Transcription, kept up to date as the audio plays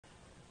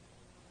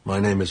My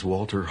name is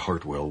Walter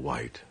Hartwell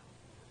White.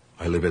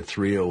 I live at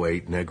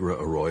 308 Negra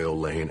Arroyo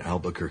Lane,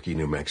 Albuquerque,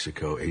 New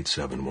Mexico,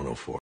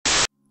 87104.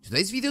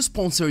 Today's video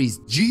sponsor is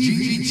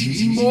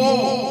GGG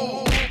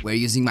Mall, where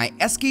using my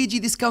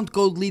SKG discount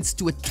code leads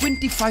to a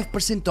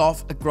 25%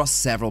 off across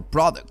several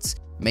products,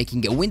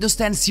 making a Windows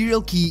 10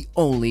 serial key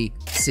only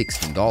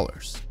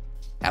 $16.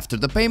 After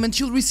the payment,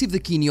 you'll receive the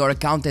key in your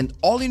account, and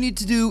all you need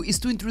to do is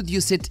to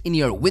introduce it in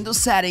your Windows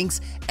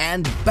settings,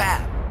 and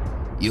bam!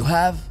 You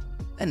have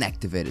an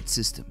activated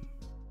system.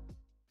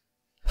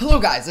 Hello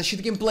guys, I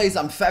Shoot Gameplays,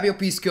 I'm Fabio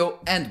Pisco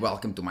and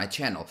welcome to my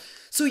channel.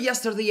 So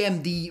yesterday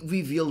AMD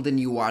revealed the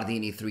new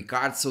RDNA 3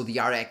 card, so the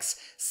RX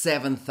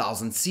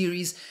 7000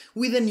 series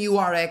with a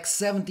new RX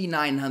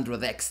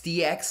 7900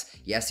 XTX,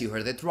 yes you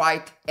heard it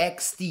right,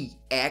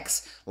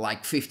 XTX,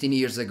 like 15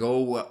 years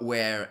ago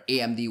where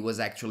AMD was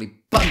actually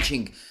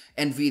punching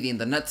Nvidia in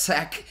the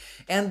nutsack,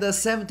 and the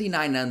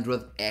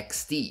 7900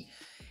 XT.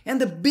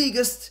 And the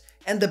biggest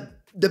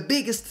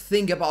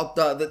thing about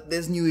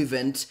this new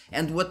event,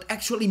 and what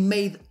actually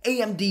made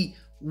AMD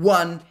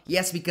won,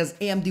 yes, because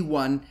AMD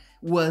won,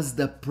 was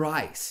the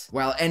price.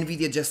 Well,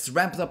 Nvidia just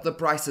ramped up the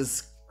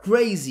prices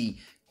crazy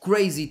to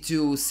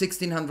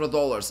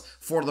 $1,600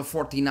 for the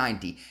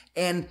 4090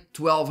 and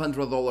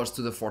 $1,200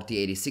 to the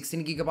 4080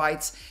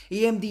 16GB.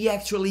 AMD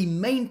actually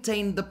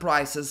maintained the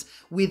prices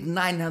with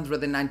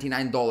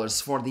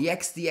 $999 for the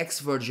XTX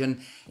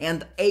version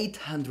and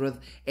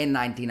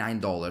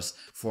 $899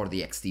 for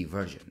the XT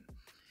version.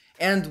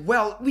 And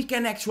well, we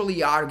can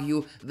actually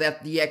argue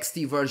that the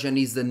XT version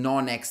is the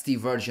non-XT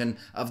version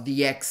of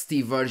the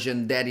XT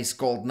version that is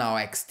called now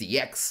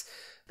XTX.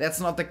 That's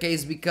not the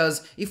case,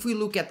 because if we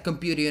look at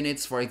compute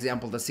units, for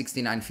example, the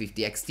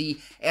 6950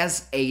 XT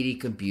has 80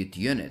 compute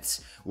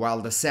units,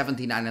 while the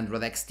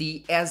 7900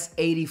 XT has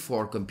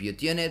 84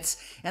 compute units,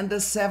 and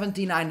the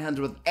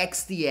 7900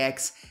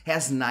 XTX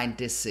has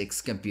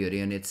 96 compute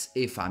units,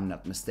 if I'm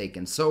not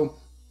mistaken. So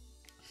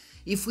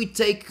if we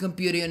take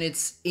compute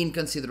units in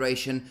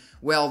consideration,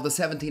 well, the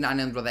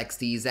 7900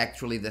 XT is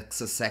actually the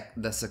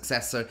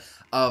successor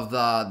of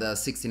the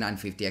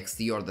 6950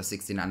 XT or the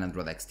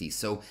 6900 XT.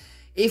 So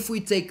if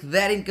we take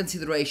that in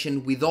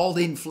consideration with all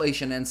the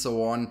inflation and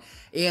so on,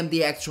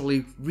 AMD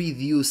actually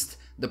reduced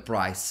the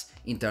price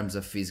in terms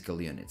of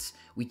physical units,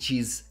 which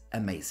is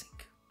amazing.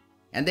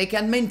 And they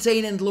can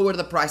maintain and lower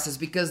the prices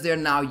because they're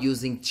now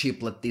using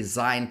chiplet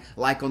design,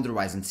 like on the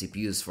Ryzen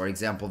CPUs. For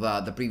example,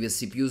 the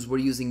previous CPUs were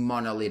using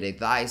monolithic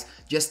dies,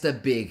 just a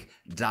big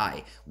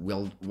die.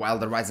 While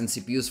the Ryzen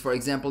CPUs, for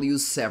example,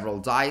 use several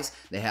dies.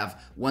 They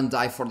have one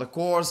die for the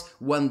cores,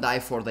 one die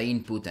for the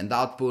input and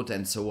output,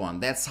 and so on.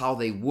 That's how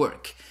they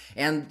work.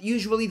 And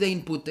usually the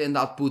input and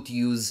output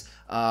use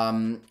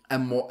a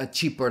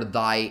cheaper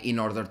die in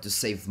order to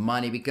save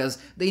money, because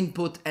the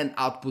input and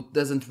output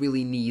doesn't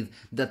really need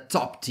the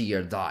top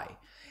tier die.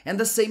 And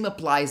the same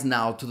applies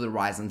now to the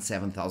Ryzen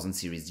 7000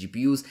 series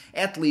GPUs,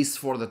 at least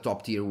for the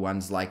top tier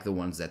ones like the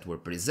ones that were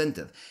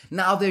presented.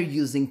 Now they're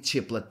using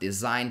chiplet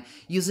design,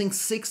 using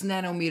 6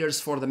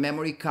 nanometers for the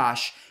memory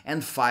cache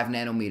and 5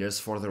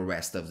 nanometers for the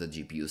rest of the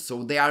GPU.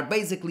 So they are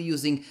basically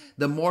using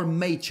the more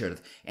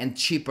matured and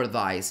cheaper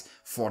dies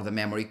for the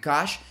memory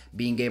cache,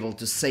 being able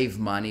to save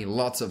money,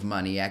 lots of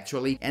money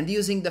actually, and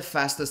using the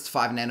fastest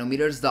 5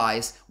 nanometers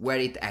dies where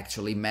it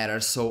actually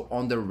matters, so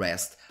on the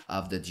rest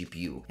of the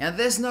GPU. And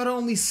this not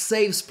only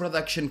saves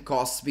production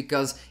costs,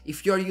 because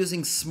if you're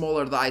using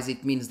smaller dies,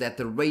 it means that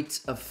the rate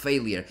of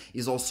failure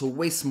is also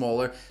way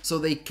smaller, so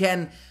they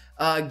can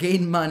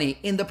gain money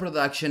in the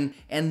production,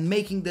 and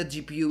making the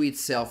GPU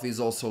itself is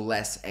also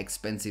less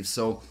expensive.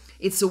 So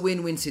it's a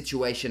win-win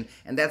situation,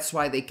 and that's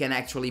why they can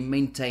actually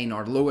maintain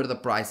or lower the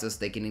prices,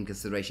 taking in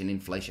consideration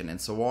inflation and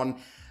so on,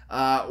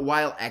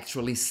 while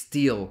actually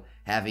still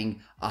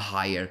having a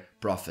higher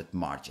profit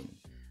margin.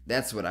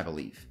 That's what I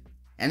believe.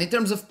 And in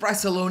terms of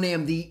price alone,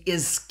 AMD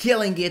is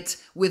killing it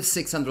with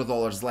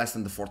 $600 less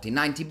than the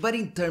 4090, but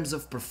in terms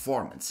of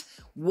performance,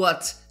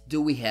 what do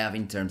we have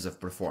in terms of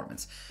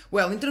performance?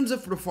 Well, in terms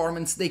of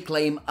performance, they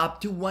claim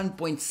up to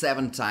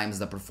 1.7 times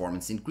the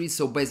performance increase,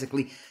 so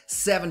basically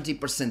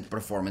 70%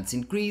 performance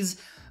increase,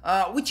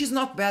 which is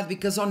not bad,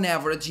 because on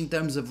average, in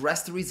terms of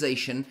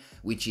rasterization,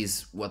 which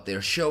is what they're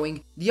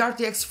showing, the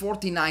RTX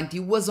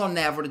 4090 was on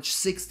average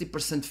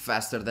 60%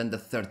 faster than the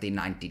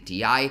 3090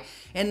 Ti,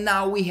 and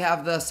now we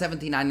have the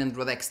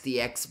 7900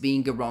 XTX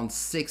being around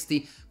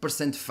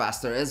 60%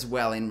 faster as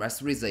well in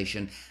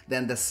rasterization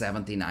than the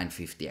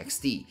 7950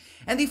 XT.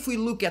 And if we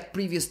look at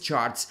previous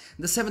charts,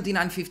 the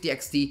 7950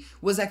 XT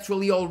was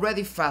actually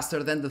already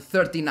faster than the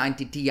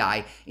 3090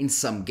 Ti in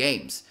some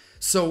games.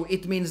 So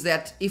it means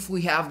that if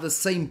we have the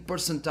same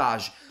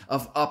percentage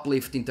of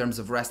uplift in terms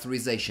of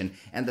rasterization,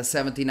 and the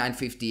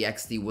 7950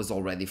 XT was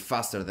already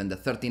faster than the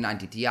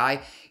 3090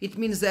 Ti, it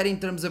means that in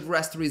terms of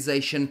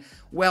rasterization,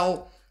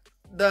 well,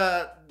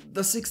 the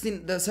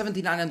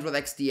 7900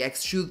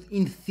 XTX should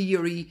in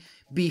theory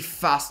be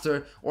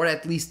faster, or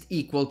at least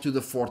equal to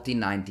the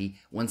 4090,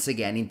 once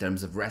again in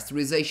terms of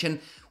rasterization,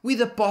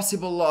 with a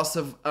possible loss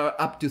of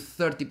up to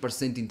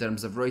 30% in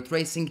terms of ray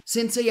tracing,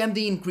 since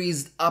AMD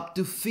increased up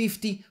to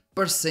 50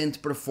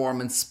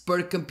 performance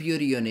per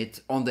compute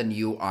unit on the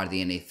new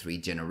RDNA 3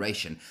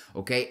 generation,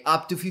 okay,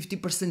 up to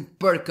 50%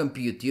 per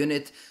compute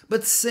unit.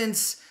 But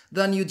since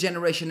the new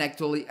generation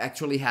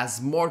actually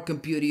has more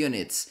compute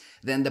units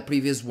than the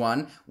previous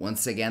one,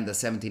 once again the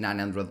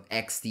 7900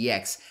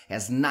 XTX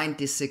has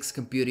 96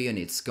 compute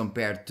units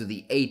compared to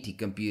the 80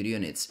 compute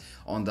units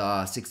on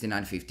the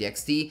 6950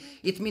 XT,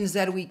 it means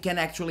that we can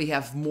actually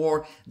have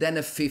more than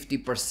a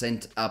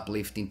 50%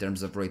 uplift in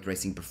terms of ray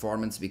tracing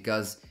performance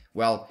because,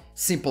 well,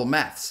 simple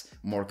maths.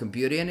 More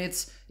compute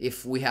units,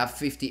 if we have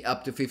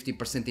up to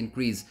 50%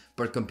 increase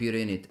per compute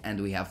unit and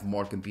we have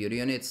more compute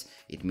units,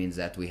 it means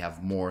that we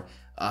have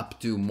up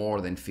to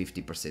more than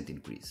 50%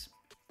 increase.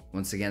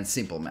 Once again,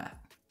 simple math.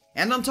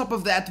 And on top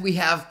of that, we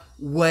have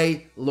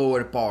way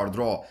lower power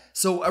draw.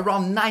 So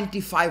around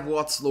 95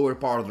 watts lower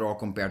power draw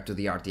compared to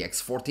the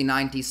RTX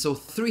 4090. So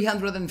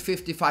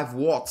 355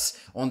 watts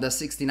on the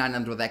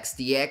 6900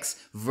 XTX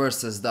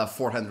versus the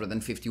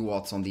 450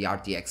 watts on the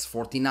RTX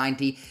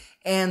 4090.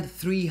 And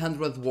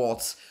 300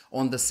 watts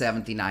on the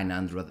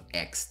 7900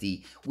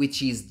 XT,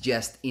 which is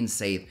just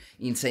insane.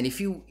 If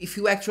you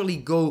actually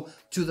go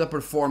to the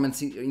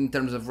performance in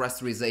terms of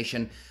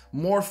rasterization,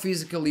 more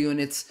physical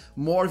units,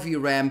 more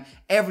VRAM,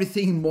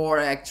 everything more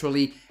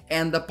actually,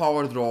 and the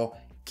power draw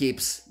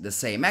keeps the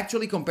same.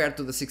 Actually, compared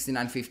to the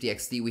 6950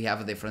 XT, we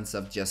have a difference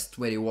of just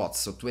 20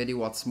 watts, so 20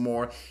 watts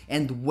more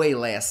and way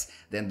less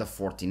than the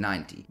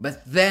 4090.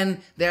 But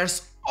then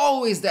there's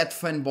always that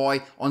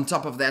fanboy on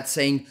top of that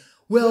saying,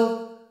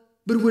 well,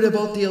 but what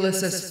about the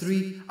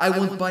LSS3? I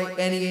won't buy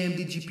any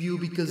AMD GPU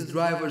because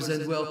drivers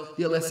and, well,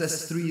 the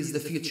LSS3 is the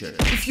future.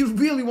 If you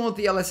really want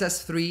the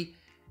LSS3,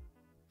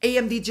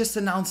 AMD just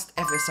announced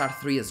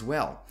FSR3 as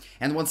well.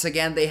 And once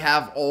again, they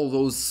have all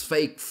those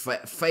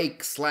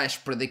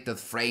fake/predicted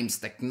frames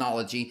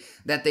technology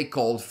that they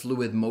call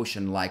fluid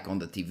motion like on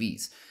the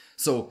TVs.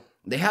 So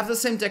they have the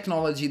same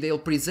technology, they'll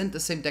present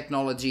the same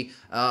technology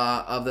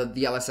of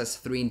the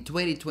LSS3 in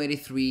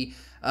 2023,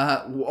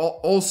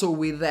 also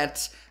with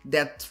that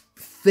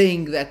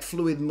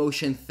fluid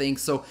motion thing.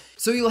 So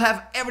you'll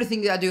have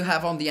everything that you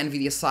have on the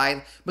Nvidia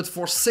side, but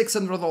for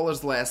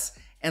 $600 less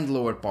and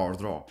lower power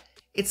draw.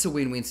 It's a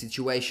win-win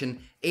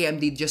situation.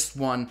 AMD just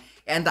won,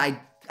 and I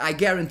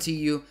guarantee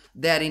you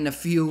that in a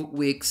few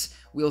weeks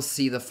we'll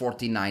see the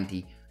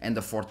 4090 and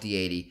the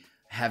 4080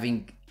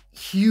 having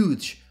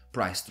huge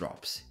price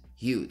drops.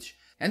 Huge.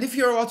 And if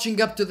you're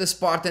watching up to this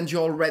part and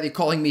you're already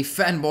calling me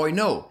fanboy,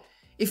 no.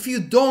 If you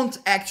don't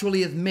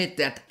actually admit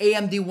that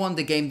AMD won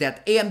the game,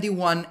 that AMD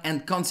won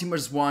and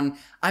consumers won,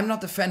 I'm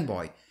not a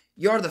fanboy.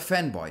 You're the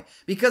fanboy.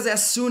 Because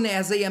as soon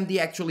as AMD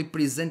actually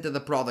presented the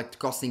product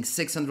costing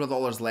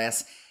 $600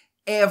 less,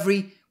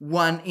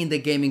 everyone in the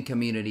gaming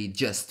community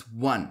just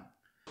won.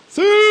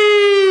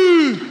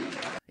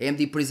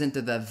 AMD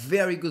presented a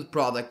very good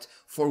product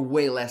for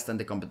way less than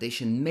the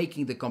competition,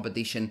 making the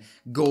competition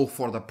go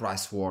for the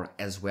price war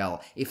as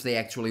well, if they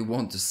actually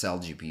want to sell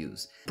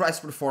GPUs. Price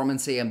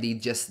performance,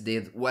 AMD just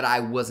did what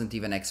I wasn't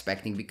even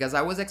expecting, because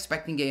I was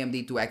expecting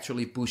AMD to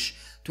actually push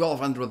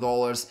 $1,200,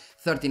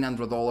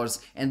 $1,300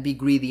 and be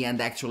greedy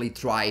and actually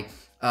try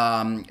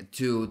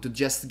to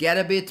just get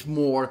a bit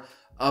more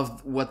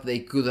of what they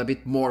could, a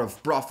bit more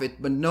of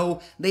profit, but no,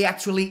 they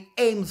actually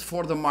aimed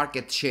for the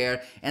market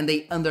share and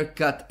they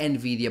undercut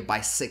Nvidia by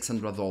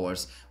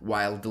 $600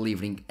 while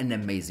delivering an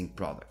amazing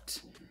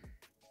product.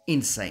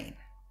 Insane.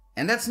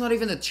 And that's not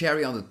even a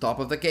cherry on the top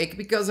of the cake,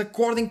 because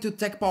according to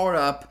Tech Power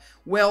Up,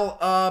 well,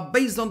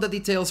 based on the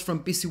details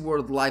from PC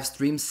World live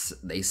streams,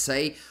 they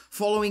say,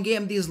 following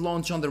AMD's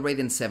launch on the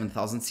Radeon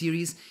 7000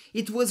 series,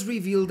 it was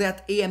revealed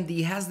that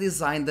AMD has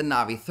designed the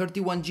Navi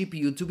 31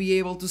 GPU to be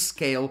able to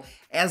scale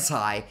as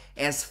high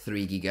as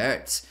 3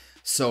 GHz.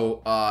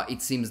 So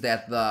it seems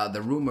that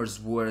the rumors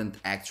weren't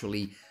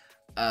actually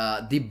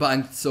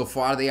debunked so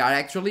far. They are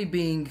actually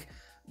being...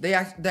 They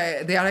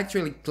are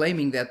actually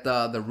claiming that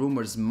the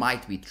rumors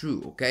might be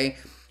true, okay?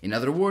 In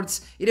other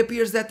words, it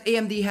appears that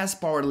AMD has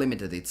power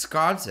limited its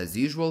cards, as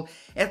usual,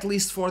 at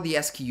least for the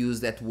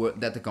SKUs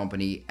that the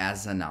company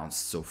has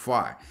announced so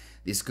far.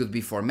 This could be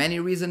for many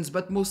reasons,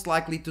 but most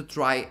likely to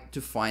try to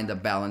find a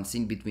balance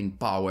in between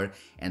power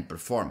and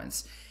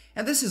performance.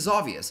 And this is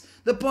obvious.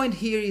 The point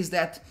here is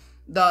that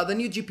the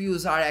new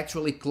GPUs are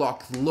actually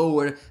clocked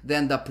lower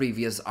than the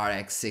previous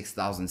RX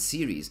 6000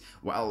 series,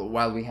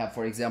 while we have,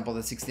 for example,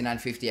 the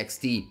 6950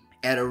 XT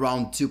at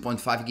around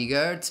 2.5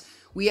 GHz,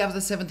 we have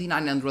the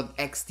 7900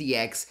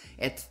 XTX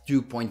at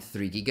 2.3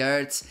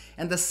 GHz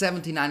and the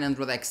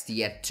 7900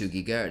 XT at 2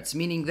 GHz,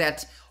 meaning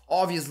that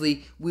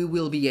obviously we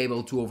will be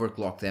able to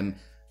overclock them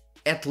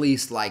at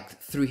least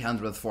like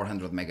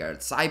 300-400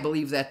 MHz. I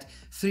believe that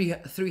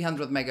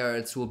 300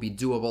 MHz will be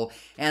doable,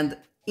 and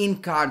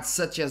in cards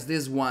such as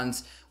these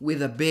ones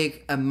with a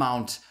big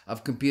amount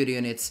of compute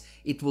units,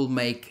 it will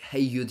make a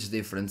huge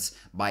difference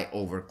by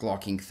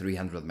overclocking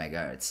 300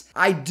 MHz.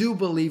 I do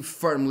believe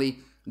firmly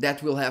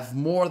that we'll have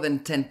more than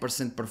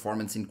 10%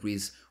 performance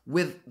increase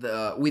with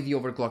the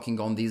overclocking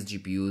on these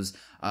GPUs,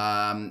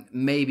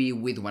 maybe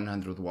with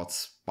 100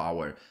 watts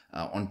power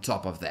on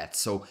top of that.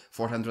 So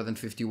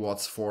 450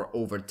 watts for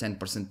over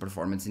 10%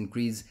 performance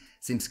increase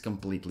seems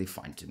completely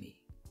fine to me.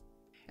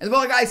 And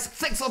well guys,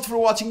 thanks a lot for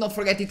watching. Don't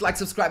forget to like,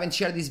 subscribe and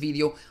share this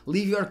video.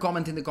 Leave your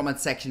comment in the comment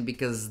section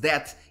because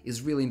that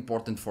is really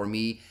important for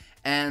me.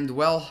 And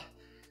well,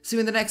 see you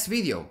in the next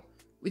video,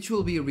 which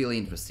will be really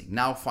interesting.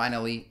 Now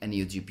finally a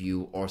new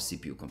GPU or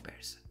CPU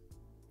comparison.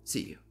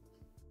 See you.